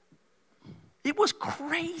 it was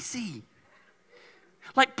crazy.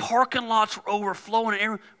 Like parking lots were overflowing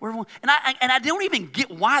and everyone, and I don't even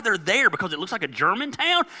get why they're there because it looks like a German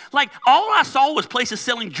town. Like all I saw was places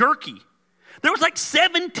selling jerky. There was like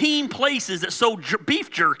 17 places that sold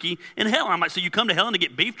beef jerky in Helen. I'm like, so you come to Helen to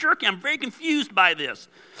get beef jerky? I'm very confused by this.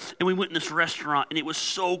 And we went in this restaurant, and it was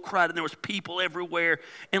so crowded, and there was people everywhere.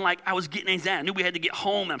 And like I was getting anxiety. I knew we had to get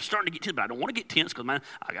home, and I'm starting to get tense, but I don't want to get tense because, man,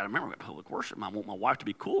 I got to remember we got public worship. I want my wife to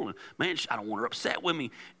be cool, and man, I don't want her upset with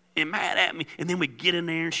me and mad at me. And then we get in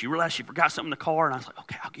there, and she realized she forgot something in the car, and I was like,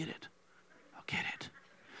 okay, I'll get it.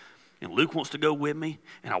 And Luke wants to go with me,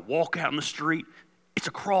 and I walk out in the street. It's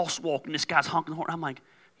a crosswalk, and this guy's honking the horn. I'm like,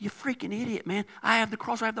 you freaking idiot, man. I have the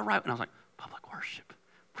cross, I have the right. And I was like, public worship,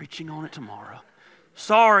 preaching on it tomorrow.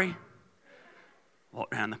 Sorry.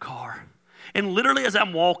 Walk down the car. And literally as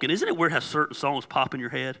I'm walking, isn't it weird how certain songs pop in your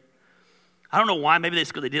head? I don't know why. Maybe they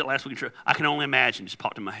did it last week in church. I can only imagine just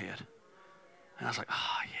popped in my head. And I was like,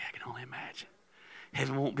 oh, yeah, I can only imagine.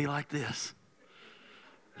 Heaven won't be like this.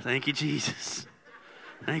 Thank you, Jesus.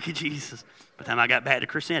 Thank you, Jesus. By the time I got back to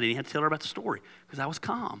Christianity, I didn't have to tell her about the story because I was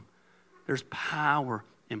calm. There's power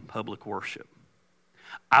in public worship.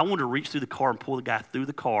 I wanted to reach through the car and pull the guy through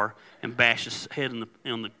the car and bash his head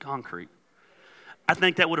on the concrete. I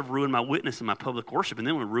think that would have ruined my witness and my public worship, and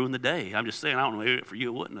then would have ruined the day. I'm just saying, I don't know, maybe for you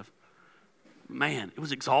it wouldn't have. Man, it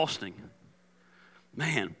was exhausting.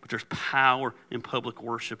 Man, but there's power in public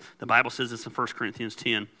worship. The Bible says this in 1 Corinthians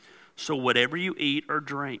 10. So whatever you eat or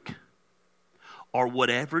drink, or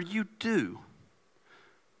whatever you do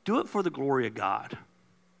it for the glory of God.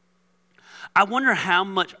 I wonder how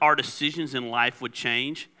much our decisions in life would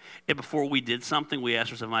change if before we did something, we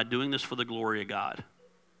asked ourselves, am I doing this for the glory of God?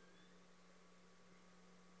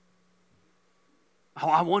 Oh,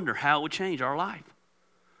 I wonder how it would change our life.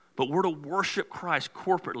 But we're to worship Christ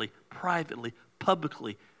corporately, privately,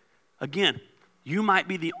 publicly. Again, you might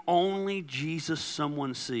be the only Jesus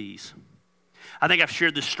someone sees. I think I've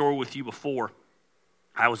shared this story with you before.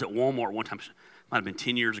 I was at Walmart one time. It might have been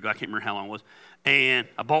 10 years ago. I can't remember how long it was. And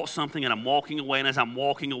I bought something, and I'm walking away. And as I'm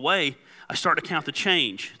walking away, I start to count the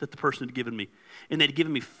change that the person had given me. And they'd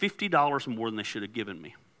given me $50 more than they should have given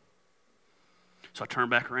me. So I turned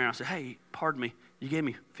back around. I said, hey, pardon me. You gave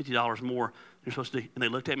me $50 more than you're supposed to do. And they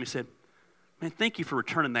looked at me and said, man, thank you for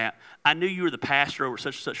returning that. I knew you were the pastor over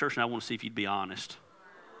such and such church, and I want to see if you'd be honest.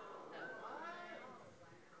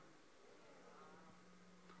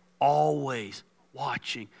 Always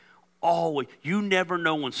watching. Always. You never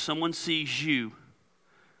know when someone sees you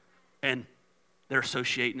and they're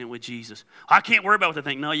associating it with Jesus. I can't worry about what they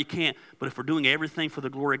think. No, you can't. But if we're doing everything for the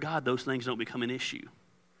glory of God, those things don't become an issue.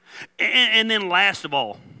 And then last of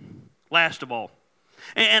all,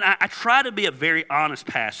 And I try to be a very honest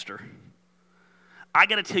pastor. I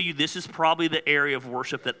got to tell you, this is probably the area of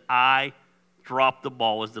worship that I dropped the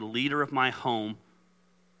ball as the leader of my home.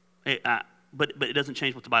 But it doesn't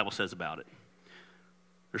change what the Bible says about it.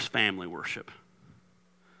 There's family worship.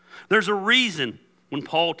 There's a reason when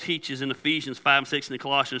Paul teaches in Ephesians 5 and 6 and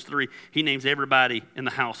Colossians 3, he names everybody in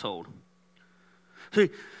the household. So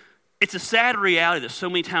it's a sad reality that so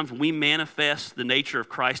many times we manifest the nature of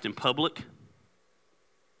Christ in public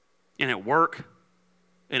and at work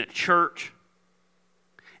and at church,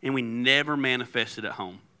 and we never manifest it at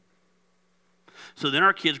home. So then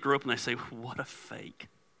our kids grow up and they say, what a fake.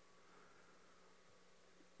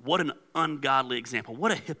 What an ungodly example.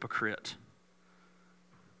 What a hypocrite.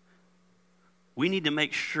 We need to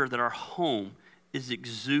make sure that our home is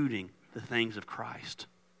exuding the things of Christ.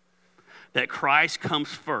 That Christ comes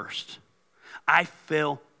first. I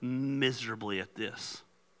fail miserably at this.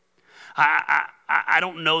 I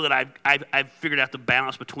don't know that I've figured out the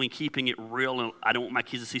balance between keeping it real, and I don't want my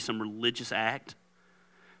kids to see some religious act,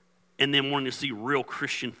 and then wanting to see real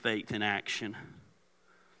Christian faith in action.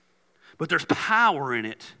 But there's power in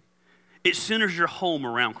it. It centers your home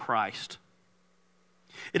around Christ.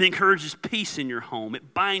 It encourages peace in your home.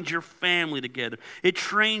 It binds your family together. It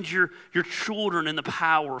trains your children in the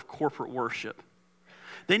power of corporate worship.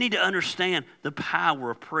 They need to understand the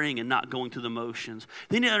power of praying and not going through the motions.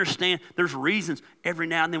 They need to understand there's reasons every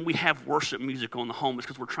now and then we have worship music on the home. It's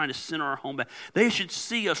because we're trying to center our home back. They should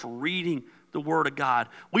see us reading the Word of God.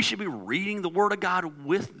 We should be reading the Word of God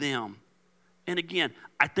with them. And again,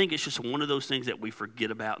 I think it's just one of those things that we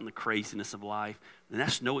forget about in the craziness of life. And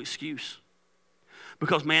that's no excuse.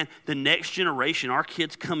 Because, man, the next generation, our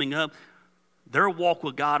kids coming up, their walk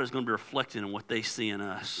with God is going to be reflected in what they see in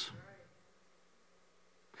us.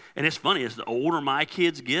 And it's funny, as the older my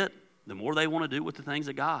kids get, the more they want to do with the things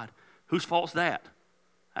of God. Whose fault's that?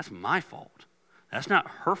 That's my fault. That's not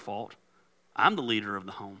her fault. I'm the leader of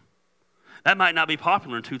the home. That might not be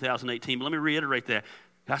popular in 2018, but let me reiterate that.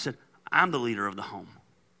 I said, I'm the leader of the home.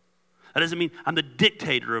 That doesn't mean I'm the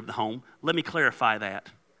dictator of the home. Let me clarify that.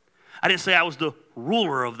 I didn't say I was the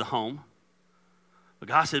ruler of the home. But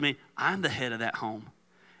God said to me, I'm the head of that home.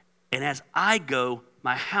 And as I go,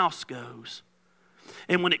 my house goes.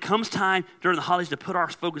 And when it comes time during the holidays to put our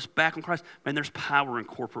focus back on Christ, man, there's power in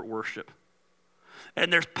corporate worship.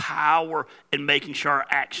 And there's power in making sure our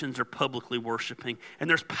actions are publicly worshiping. And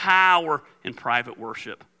there's power in private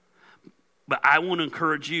worship. But I want to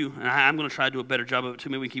encourage you, and I'm going to try to do a better job of it too,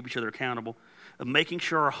 maybe we can keep each other accountable, of making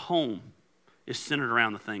sure our home is centered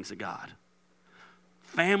around the things of God.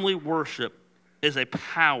 Family worship is a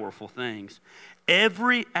powerful thing.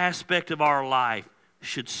 Every aspect of our life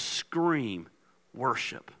should scream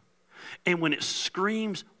worship. And when it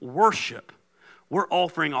screams worship, we're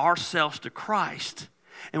offering ourselves to Christ.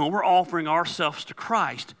 And when we're offering ourselves to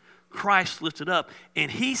Christ, Christ lifted up.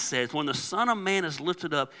 And he says, when the Son of Man is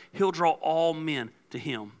lifted up, he'll draw all men to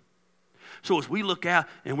him. So as we look out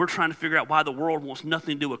and we're trying to figure out why the world wants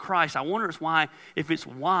nothing to do with Christ, I wonder if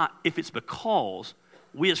it's because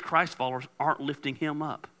we as Christ followers aren't lifting him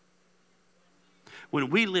up. When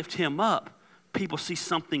we lift him up, people see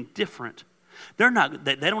something different. They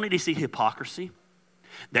don't need to see hypocrisy.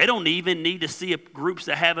 They don't even need to see groups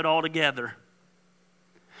that have it all together.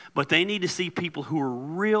 But they need to see people who are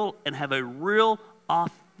real and have a real,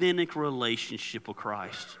 authentic relationship with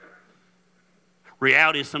Christ.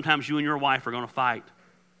 Reality is sometimes you and your wife are going to fight.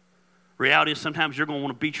 Reality is sometimes you're going to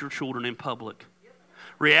want to beat your children in public.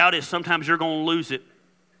 Reality is sometimes you're going to lose it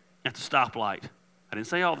at the stoplight. I didn't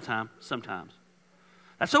say all the time, sometimes.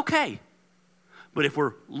 That's okay. But if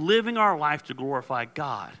we're living our life to glorify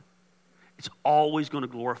God, it's always going to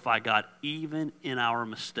glorify God, even in our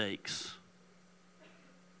mistakes.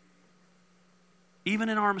 Even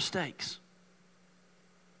in our mistakes.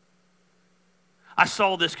 I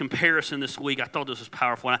saw this comparison this week. I thought this was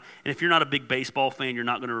powerful. And if you're not a big baseball fan, you're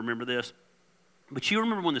not going to remember this. But you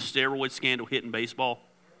remember when the steroid scandal hit in baseball?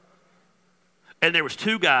 And there was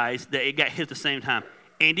two guys that got hit at the same time.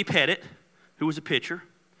 Andy Pettitte, who was a pitcher,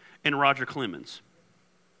 and Roger Clemens.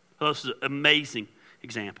 So this is an amazing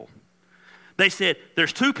example. They said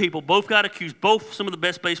there's two people, both got accused, both some of the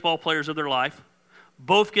best baseball players of their life,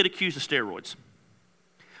 both get accused of steroids.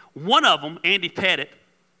 One of them, Andy Pettitte,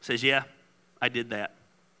 says, yeah, I did that.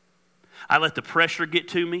 I let the pressure get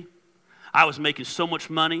to me. I was making so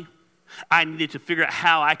much money. I needed to figure out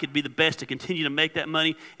how I could be the best to continue to make that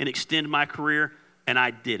money and extend my career, and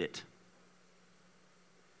I did it.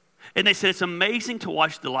 And they said it's amazing to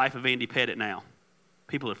watch the life of Andy Pettitte now.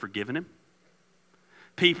 People have forgiven him.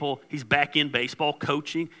 He's back in baseball,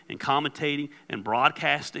 coaching and commentating and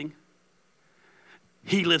broadcasting.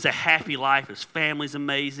 He lives a happy life. His family's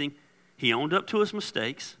amazing. He owned up to his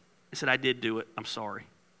mistakes. He said, I did do it. I'm sorry.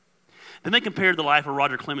 Then they compared the life of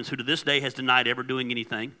Roger Clemens, who to this day has denied ever doing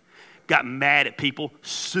anything, got mad at people,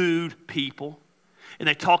 sued people. And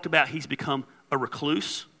they talked about he's become a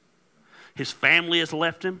recluse. His family has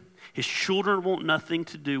left him. His children want nothing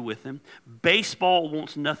to do with him. Baseball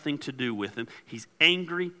wants nothing to do with him. He's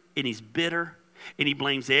angry and he's bitter and he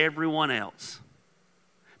blames everyone else.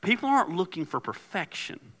 People aren't looking for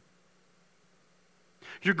perfection.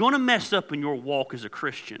 You're going to mess up in your walk as a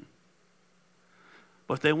Christian.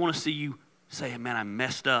 But if they want to see you say, man, I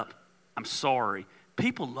messed up, I'm sorry.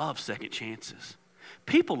 People love second chances.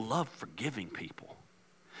 People love forgiving people.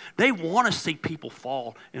 They want to see people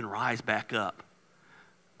fall and rise back up.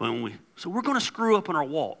 So we're going to screw up in our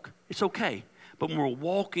walk. It's okay. But when we're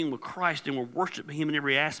walking with Christ and we're worshiping Him in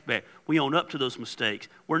every aspect, we own up to those mistakes.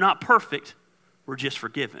 We're not perfect. We're just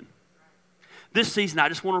forgiven. This season, I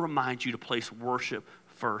just want to remind you to place worship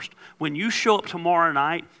first. When you show up tomorrow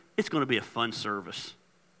night, it's going to be a fun service.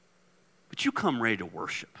 But you come ready to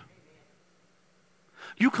worship.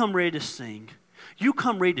 You come ready to sing. You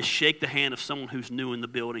come ready to shake the hand of someone who's new in the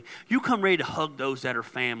building. You come ready to hug those that are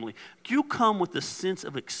family. You come with a sense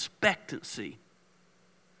of expectancy.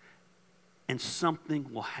 And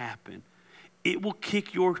something will happen. It will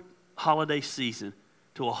kick your holiday season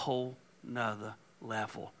to a whole nother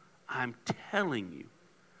level. I'm telling you,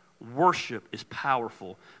 worship is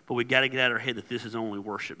powerful, but we got to get out of our head that this is only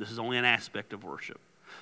worship. This is only an aspect of worship.